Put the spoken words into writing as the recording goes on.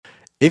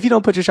If you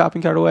don't put your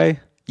shopping cart away,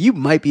 you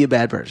might be a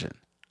bad person.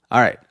 All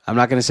right, I'm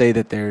not going to say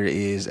that there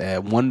is a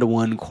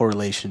one-to-one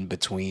correlation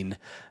between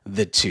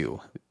the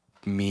two,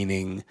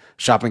 meaning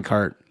shopping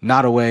cart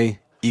not away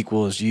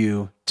equals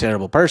you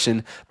terrible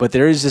person, but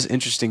there is this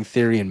interesting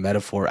theory and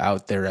metaphor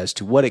out there as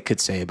to what it could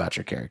say about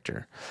your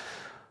character.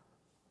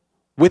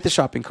 With the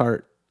shopping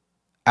cart,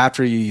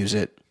 after you use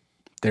it,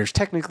 there's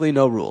technically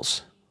no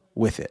rules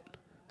with it.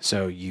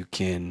 So you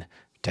can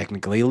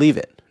technically leave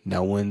it.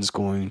 No one's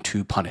going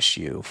to punish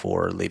you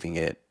for leaving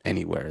it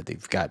anywhere.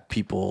 They've got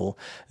people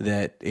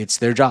that it's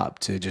their job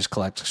to just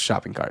collect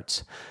shopping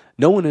carts.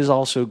 No one is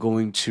also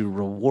going to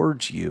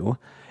reward you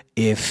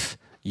if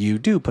you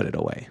do put it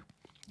away.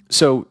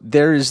 So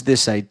there is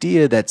this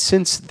idea that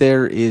since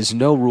there is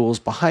no rules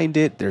behind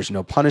it, there's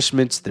no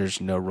punishments,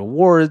 there's no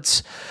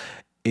rewards,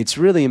 it's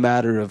really a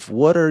matter of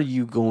what are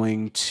you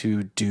going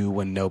to do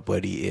when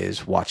nobody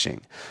is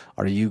watching?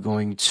 Are you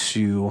going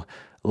to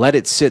let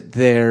it sit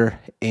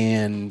there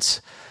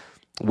and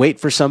wait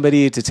for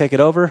somebody to take it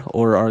over?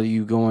 Or are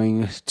you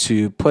going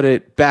to put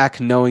it back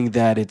knowing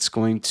that it's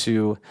going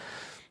to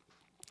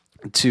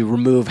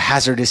remove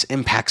hazardous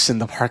impacts in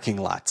the parking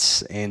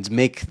lots and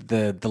make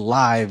the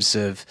lives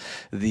of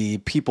the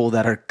people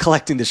that are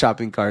collecting the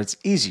shopping carts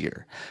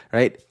easier,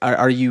 right?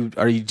 Are you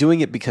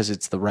doing it because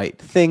it's the right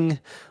thing,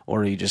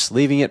 or are you just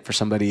leaving it for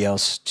somebody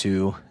else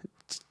to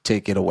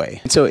take it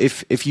away? And so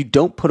if you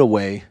don't put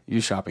away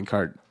your shopping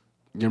cart,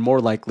 you're more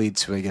likely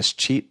to, I guess,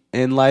 cheat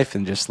in life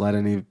and just let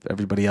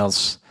everybody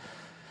else.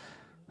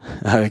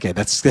 Okay,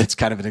 that's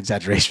kind of an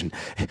exaggeration.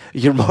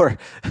 You're more,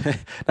 not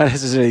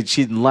necessarily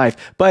cheat in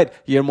life, but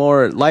you're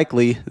more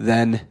likely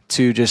than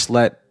to just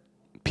let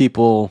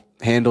people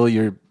handle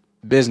your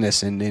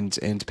business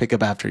and pick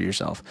up after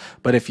yourself.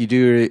 But if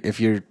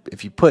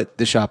you put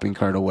the shopping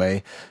cart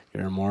away,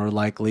 you're more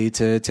likely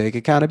to take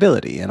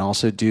accountability and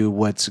also do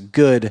what's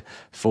good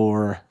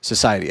for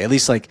society. At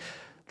least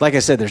like I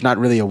said, there's not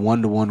really a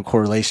one-to-one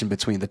correlation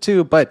between the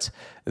two, but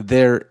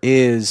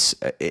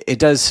it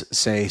does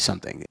say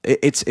something.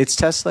 It's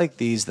tests like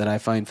these that I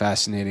find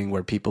fascinating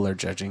where people are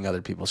judging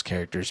other people's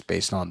characters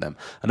based on them.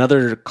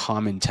 Another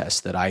common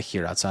test that I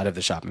hear outside of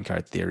the shopping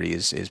cart theory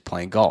is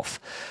playing golf.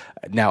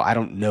 Now, I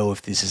don't know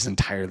if this is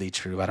entirely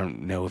true. I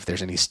don't know if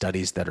there's any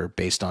studies that are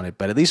based on it,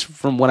 but at least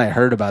from what I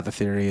heard about the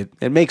theory,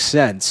 it makes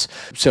sense.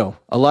 So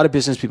a lot of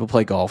business people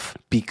play golf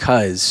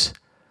because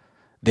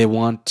they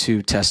want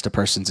to test a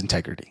person's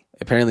integrity.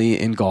 Apparently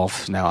in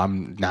golf, now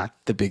I'm not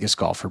the biggest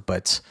golfer,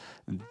 but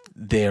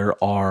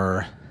there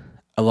are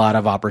a lot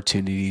of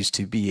opportunities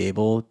to be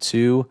able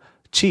to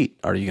cheat.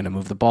 Are you going to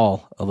move the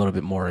ball a little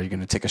bit more? Are you going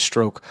to take a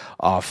stroke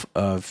off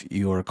of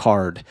your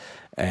card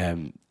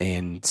and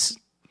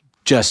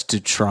just to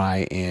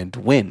try and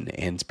win?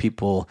 And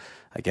people,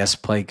 I guess,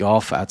 play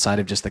golf outside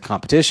of just the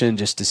competition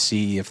just to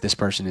see if this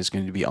person is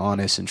going to be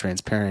honest and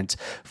transparent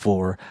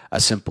for a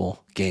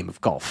simple game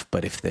of golf.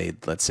 But if they,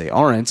 let's say,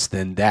 aren't,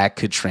 then that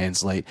could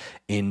translate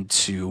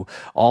into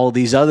all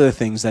these other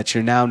things that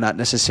you're now not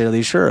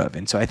necessarily sure of.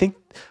 And so I think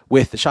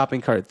with the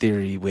shopping cart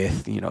theory,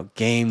 with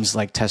games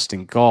like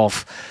testing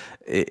golf,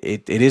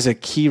 it is a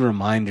key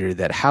reminder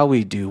that how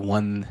we do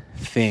one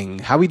thing,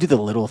 how we do the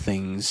little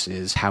things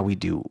is how we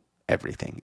do everything.